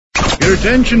Your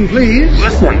attention, please.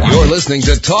 You're listening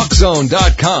to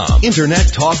TalkZone.com.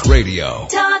 Internet Talk Radio.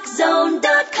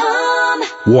 TalkZone.com.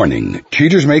 Warning.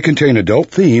 Cheaters may contain adult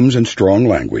themes and strong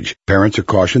language. Parents are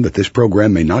cautioned that this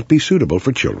program may not be suitable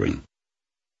for children.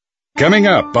 Coming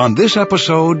up on this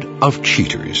episode of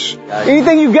Cheaters.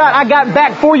 Anything you got, I got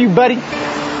back for you, buddy.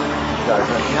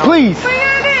 Please.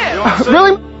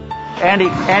 Really? Andy.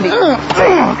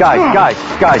 Hey, guys.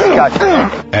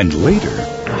 And later.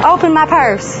 Open my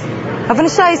purse. I'm going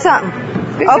to show you something.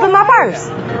 Open my purse.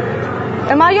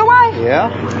 Am I your wife? Yeah.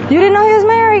 You didn't know he was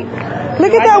married?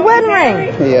 Look at that wedding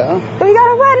ring. Yeah. Well, you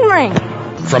got a wedding ring.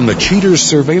 From the Cheaters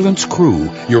surveillance crew,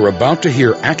 you're about to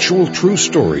hear actual true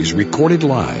stories recorded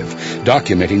live,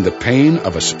 documenting the pain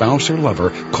of a spouse or lover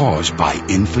caused by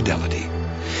infidelity.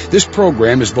 This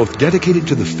program is both dedicated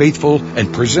to the faithful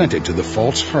and presented to the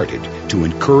false-hearted to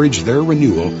encourage their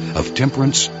renewal of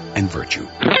temperance and virtue.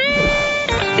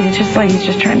 It's just like he's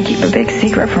just trying to keep a big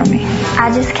secret from me.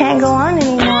 I just can't go on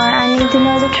anymore. I need to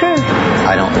know the truth.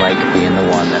 I don't like being the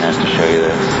one that has to show you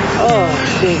this. Oh,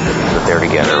 shit. But they're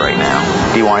together right now.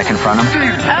 Do you want to confront them?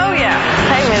 Oh, yeah.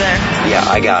 Take me there. Yeah,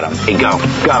 I got him. Hey, go.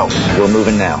 We're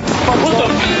moving now. What the?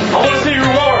 I want to see who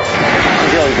you are.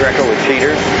 Joey Greco with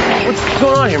Cheaters. What's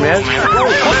going on here, man? What's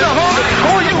up, homie?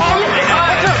 Who are you, homie?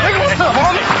 What's up,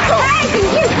 homie? Hey,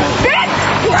 you bitch!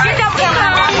 Get up there.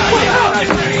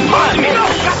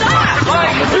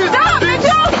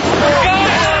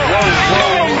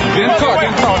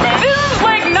 This is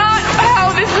like not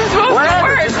how this is supposed to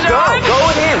work, John.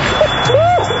 Going in.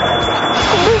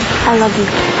 I love you.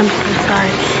 I'm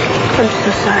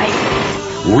so sorry.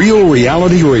 Real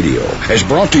Reality Radio is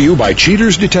brought to you by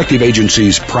Cheaters Detective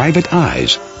Agency's Private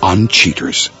Eyes on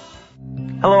Cheaters.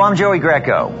 Hello, I'm Joey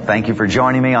Greco. Thank you for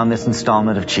joining me on this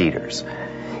installment of Cheaters.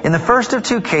 In the first of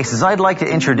two cases, I'd like to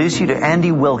introduce you to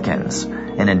Andy Wilkins,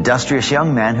 an industrious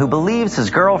young man who believes his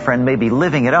girlfriend may be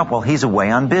living it up while he's away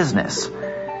on business.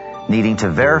 Needing to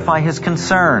verify his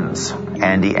concerns,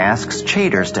 Andy asks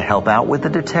Cheaters to help out with the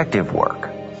detective work.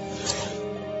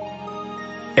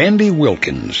 Andy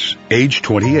Wilkins, age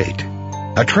 28.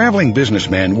 A traveling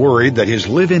businessman worried that his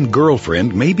live-in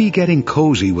girlfriend may be getting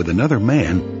cozy with another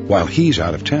man while he's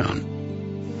out of town.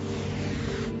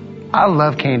 I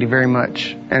love Candy very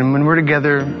much. And when we're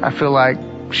together, I feel like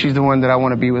she's the one that I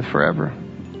want to be with forever.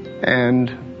 And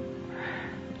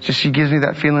just she gives me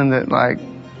that feeling that, like,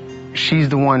 she's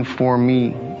the one for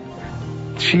me.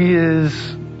 She is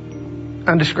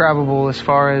undescribable as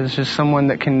far as just someone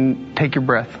that can take your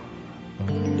breath.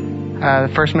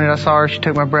 The first minute I saw her, she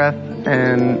took my breath,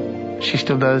 and she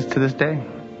still does to this day.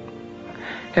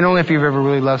 And only if you've ever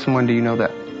really loved someone do you know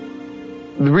that.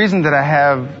 The reason that I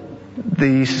have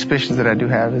the suspicions that I do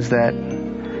have is that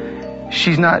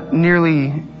she's not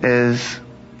nearly as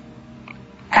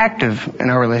active in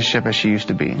our relationship as she used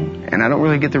to be. And I don't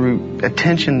really get the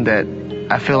attention that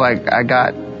I feel like I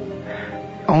got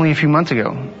only a few months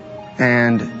ago.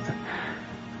 And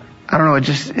I don't know,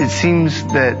 it seems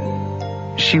that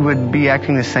she would be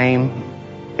acting the same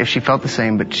if she felt the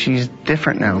same, but she's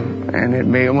different now. And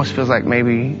it almost feels like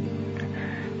maybe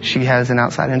she has an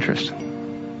outside interest.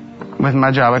 With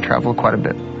my job, I travel quite a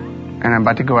bit. And I'm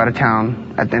about to go out of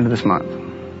town at the end of this month.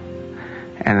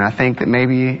 And I think that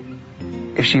maybe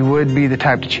if she would be the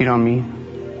type to cheat on me,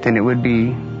 then it would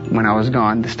be when I was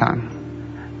gone this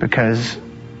time. Because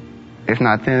if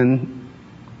not then,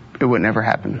 it would never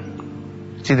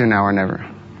happen. It's either now or never.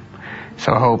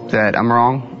 So I hope that I'm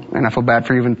wrong, and I feel bad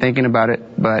for even thinking about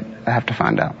it, but I have to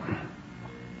find out.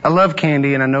 I love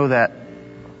Candy, and I know that,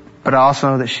 but I also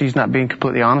know that she's not being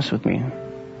completely honest with me.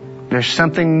 There's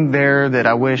something there that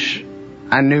I wish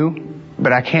I knew,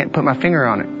 but I can't put my finger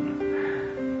on it.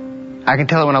 I can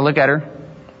tell it when I look at her,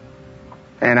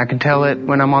 and I can tell it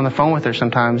when I'm on the phone with her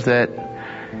sometimes that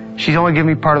she's only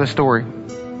giving me part of the story,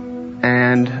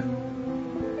 and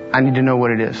I need to know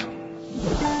what it is.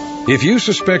 If you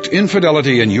suspect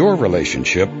infidelity in your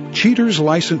relationship, Cheaters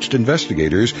licensed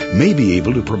investigators may be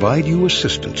able to provide you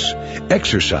assistance.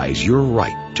 Exercise your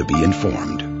right to be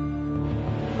informed.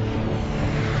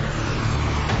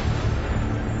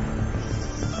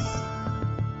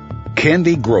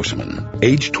 Candy Grossman,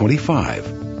 age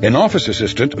 25, an office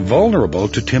assistant vulnerable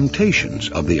to temptations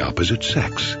of the opposite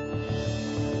sex.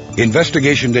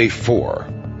 Investigation Day 4.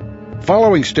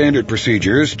 Following standard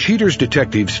procedures, Cheaters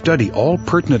detectives study all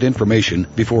pertinent information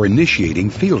before initiating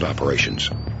field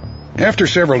operations. After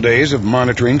several days of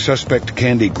monitoring suspect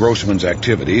Candy Grossman's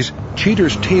activities,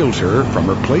 Cheaters tails her from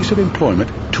her place of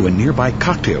employment to a nearby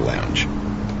cocktail lounge.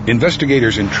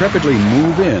 Investigators intrepidly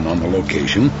move in on the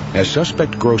location as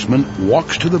suspect Grossman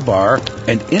walks to the bar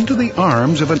and into the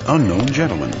arms of an unknown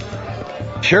gentleman.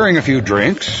 Sharing a few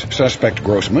drinks, suspect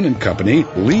Grossman and company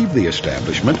leave the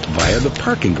establishment via the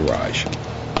parking garage.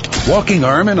 Walking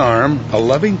arm in arm, a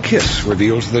loving kiss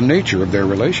reveals the nature of their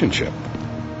relationship.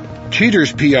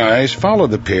 Cheaters' PIs follow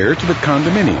the pair to the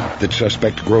condominium that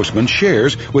suspect Grossman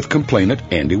shares with complainant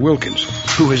Andy Wilkins,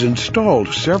 who has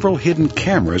installed several hidden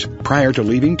cameras prior to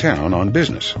leaving town on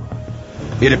business.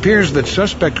 It appears that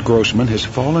suspect Grossman has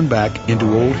fallen back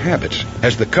into old habits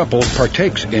as the couple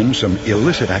partakes in some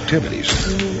illicit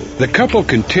activities. The couple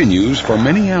continues for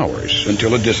many hours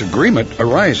until a disagreement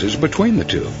arises between the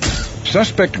two.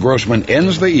 Suspect Grossman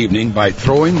ends the evening by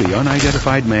throwing the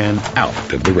unidentified man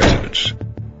out of the residence.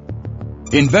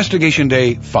 Investigation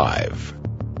Day 5.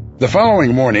 The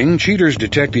following morning, Cheaters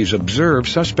detectives observe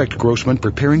suspect Grossman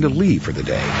preparing to leave for the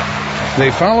day.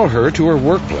 They follow her to her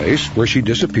workplace, where she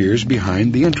disappears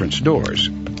behind the entrance doors.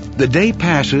 The day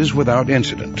passes without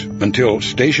incident until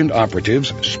stationed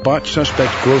operatives spot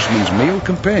suspect Grossman's male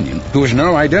companion, who is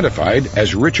now identified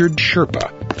as Richard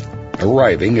Sherpa,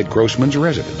 arriving at Grossman's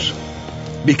residence.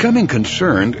 Becoming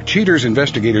concerned, Cheaters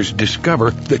investigators discover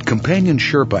that companion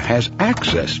Sherpa has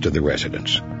access to the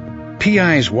residence.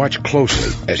 PIs watch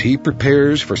closely as he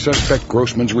prepares for suspect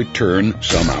Grossman's return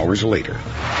some hours later.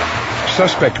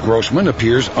 Suspect Grossman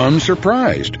appears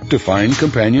unsurprised to find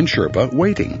companion Sherpa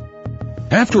waiting.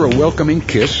 After a welcoming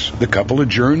kiss, the couple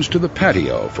adjourns to the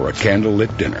patio for a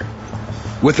candlelit dinner.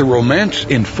 With the romance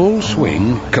in full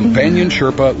swing, companion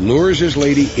Sherpa lures his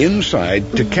lady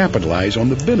inside to capitalize on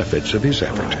the benefits of his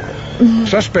effort.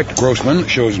 Suspect Grossman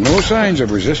shows no signs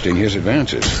of resisting his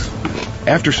advances.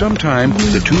 After some time,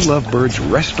 the two lovebirds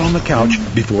rest on the couch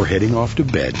before heading off to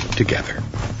bed together.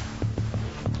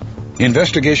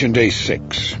 Investigation Day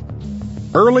 6.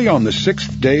 Early on the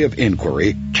 6th day of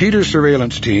inquiry, Cheaters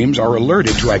surveillance teams are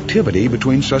alerted to activity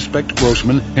between suspect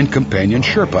Grossman and companion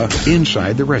Sherpa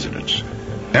inside the residence.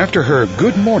 After her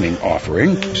good morning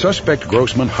offering, suspect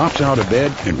Grossman hops out of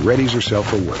bed and readies herself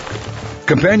for work.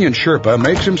 Companion Sherpa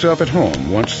makes himself at home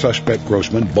once suspect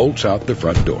Grossman bolts out the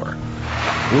front door.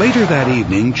 Later that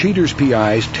evening, Cheaters'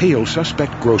 PIs tail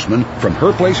suspect Grossman from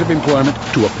her place of employment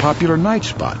to a popular night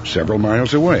spot several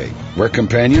miles away, where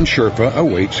companion Sherpa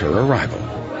awaits her arrival.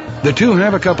 The two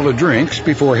have a couple of drinks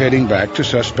before heading back to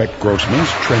suspect Grossman's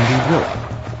trendy villa.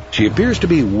 She appears to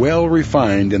be well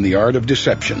refined in the art of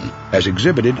deception, as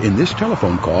exhibited in this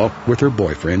telephone call with her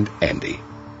boyfriend, Andy.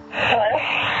 Hello?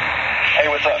 Hey,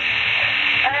 what's up?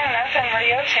 Nothing. Where are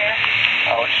you up to?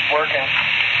 Oh, just working.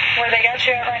 Where they got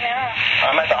you at right now?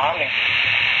 I'm at the Omni.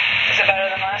 Is it better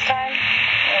than last time?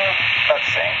 About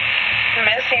the same. I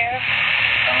miss you.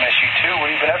 I miss you too.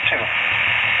 What have you been up to?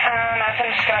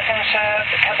 Nothing. Just gonna finish up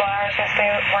a couple hours. Gonna stay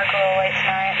at work a little late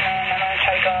tonight, and then I'm gonna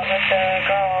try to go out with the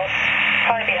girls.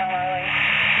 Probably be home early.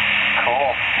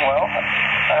 Cool. Well,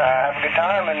 have a good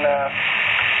time and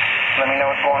let me know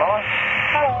what's going on.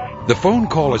 Hello. The phone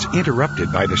call is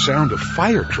interrupted by the sound of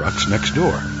fire trucks next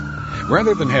door.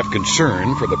 Rather than have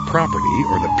concern for the property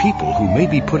or the people who may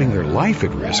be putting their life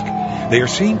at risk, they are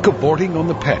seen cavorting on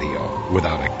the patio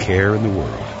without a care in the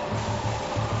world.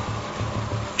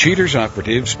 Cheaters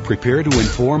operatives prepare to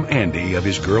inform Andy of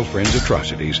his girlfriend's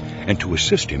atrocities and to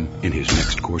assist him in his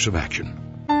next course of action.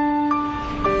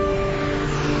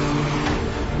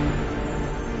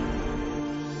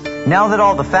 Now that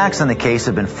all the facts in the case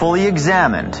have been fully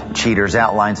examined, Cheaters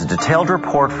outlines a detailed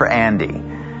report for Andy.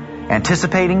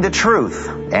 Anticipating the truth,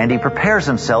 Andy prepares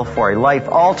himself for a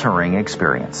life-altering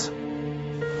experience.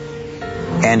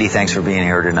 Andy, thanks for being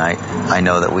here tonight. I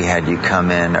know that we had you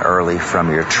come in early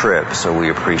from your trip, so we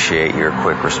appreciate your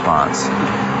quick response.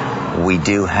 We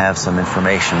do have some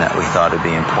information that we thought would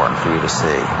be important for you to see.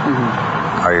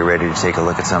 Mm-hmm. Are you ready to take a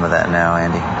look at some of that now,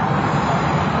 Andy?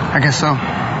 I guess so.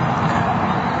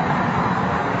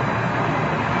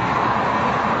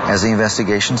 As the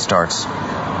investigation starts,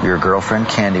 your girlfriend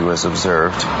Candy was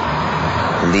observed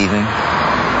leaving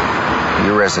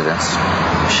your residence.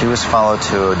 She was followed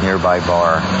to a nearby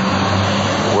bar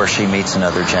where she meets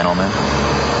another gentleman.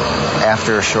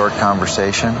 After a short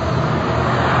conversation,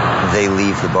 they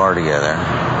leave the bar together.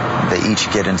 They each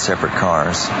get in separate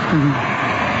cars.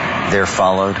 Mm-hmm. They're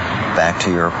followed back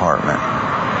to your apartment.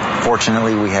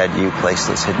 Fortunately, we had you place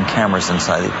those hidden cameras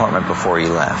inside the apartment before you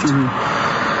left. Mm-hmm.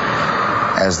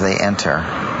 As they enter,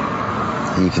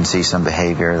 you can see some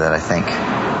behavior that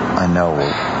I know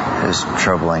is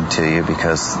troubling to you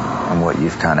because of what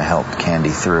you've kind of helped Candy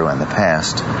through in the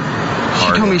past.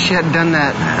 She told me she hadn't done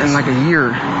that in like a year.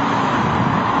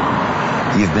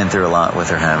 You've been through a lot with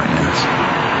her, haven't you?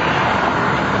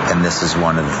 And this is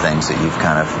one of the things that you've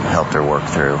kind of helped her work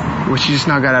through. Well, she just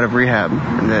now got out of rehab,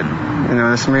 and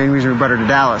that's the main reason we brought her to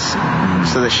Dallas,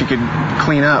 so that she could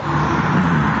clean up.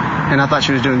 And I thought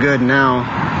she was doing good. Now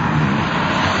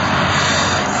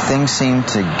things seem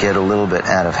to get a little bit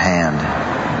out of hand,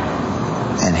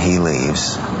 and he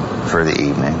leaves for the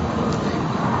evening.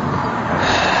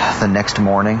 The next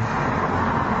morning,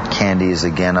 Candy is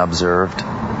again observed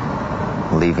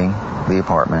leaving the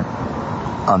apartment.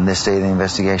 On this day of the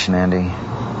investigation, Andy,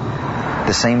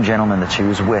 the same gentleman that she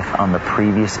was with on the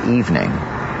previous evening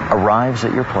arrives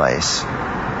at your place,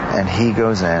 and he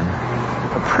goes in.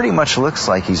 It pretty much looks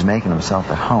like he's making himself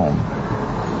at home.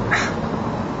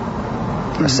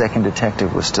 A second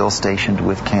detective was still stationed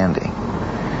with Candy.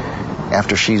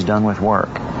 After she's done with work,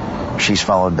 she's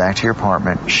followed back to your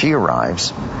apartment. She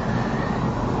arrives.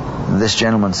 This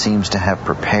gentleman seems to have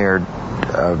prepared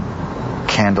a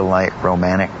candlelight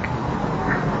romantic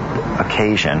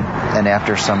occasion, and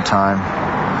after some time,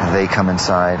 they come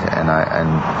inside, and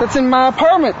that's in my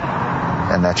apartment.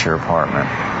 And that's your apartment.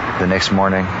 The next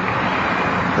morning,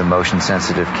 the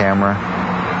motion-sensitive camera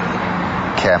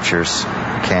captures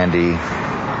Candy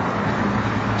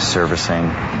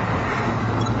servicing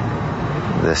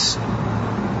this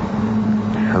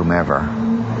whomever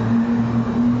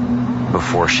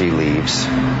before she leaves.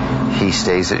 He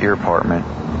stays at your apartment.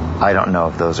 I don't know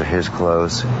if those are his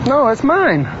clothes. No, it's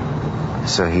mine.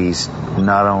 So he's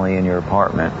not only in your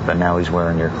apartment, but now he's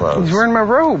wearing your clothes. He's wearing my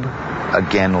robe.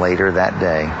 Again, later that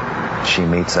day, she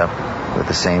meets up with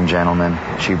the same gentleman.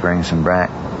 She brings him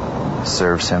back,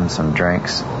 serves him some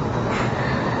drinks,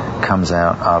 comes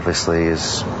out, obviously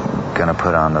is going to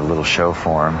put on a little show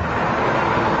for him.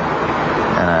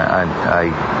 And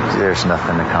I there's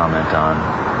nothing to comment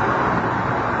on.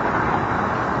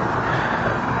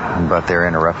 But they're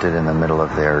interrupted in the middle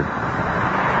of the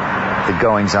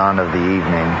goings-on of the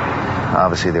evening.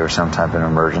 Obviously, there was some type of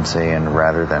emergency, and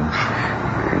rather than,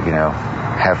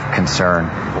 have concern,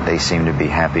 they seem to be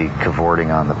happy cavorting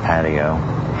on the patio,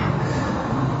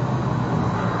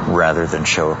 rather than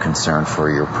show a concern for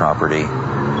your property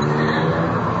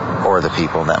or the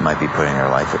people that might be putting their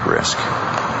life at risk.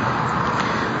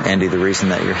 Andy, the reason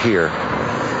that you're here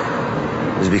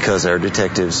is because our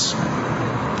detectives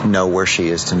know where she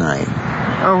is tonight.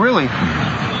 Oh, really?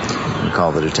 We'll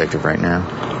call the detective right now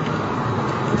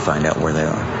and find out where they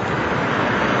are.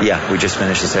 Yeah, we just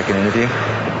finished the second interview.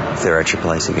 They're at your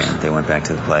place again. They went back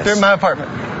to the place. They're in my apartment.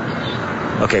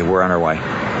 Okay, we're on our way.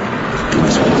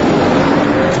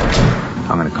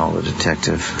 I'm going to call the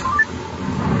detective.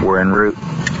 We're en route.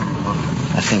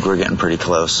 I think we're getting pretty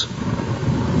close.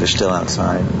 They're still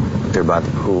outside. They're by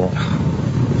the pool.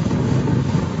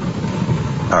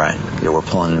 All right. Yeah, we're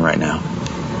pulling in right now.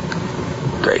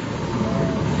 Great.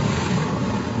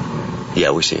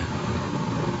 Yeah, we see you.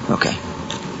 Okay.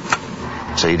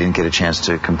 So you didn't get a chance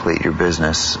to complete your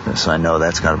business, so I know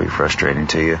that's got to be frustrating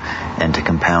to you. And to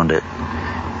compound it,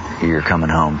 you're coming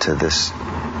home to this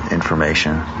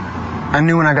information. I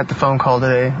knew when I got the phone call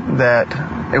today that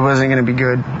it wasn't going to be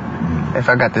good if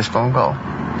I got this phone call.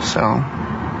 So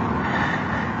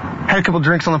had a couple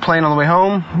drinks on the plane on the way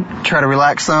home, try to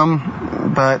relax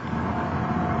some, but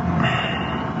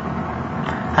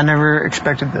I never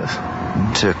expected this.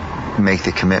 To make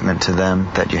the commitment to them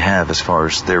that you have as far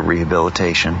as their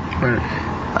rehabilitation. Right.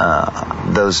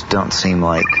 Those don't seem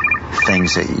like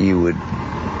things that you would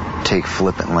take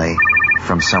flippantly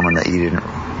from someone that you didn't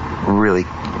really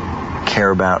care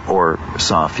about or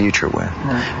saw a future with.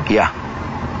 Right. Yeah.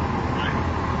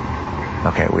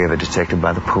 Okay, we have a detective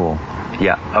by the pool.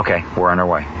 Yeah, okay, we're on our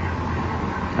way.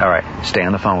 All right, stay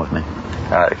on the phone with me.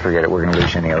 Forget it, we're going to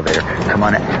reach in the elevator. Come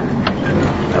on in.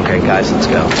 Okay, guys, let's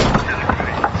go.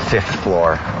 5th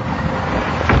floor.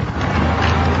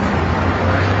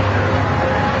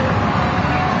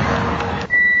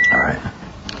 All right.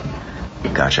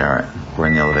 Gotcha, all right. We're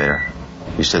in the elevator.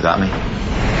 You still got me?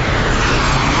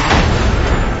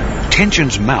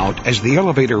 Tensions mount as the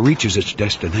elevator reaches its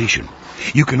destination.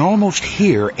 You can almost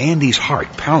hear Andy's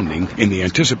heart pounding in the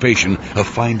anticipation of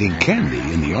finding Candy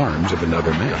in the arms of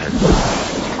another man.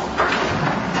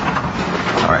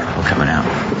 All right, we're coming out.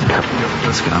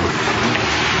 Let's go.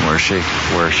 Where is she?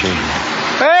 Where is she?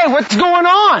 Hey, what's going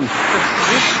on?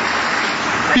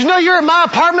 You know you're at my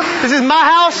apartment? This is my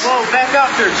house? Whoa, back up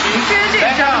there, Chief.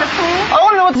 Back up. I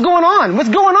want to know what's going on. What's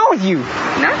going on with you?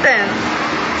 Nothing.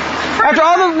 After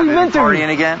all that we've been through.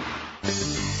 Partying again?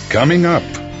 Coming up,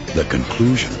 the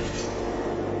conclusion.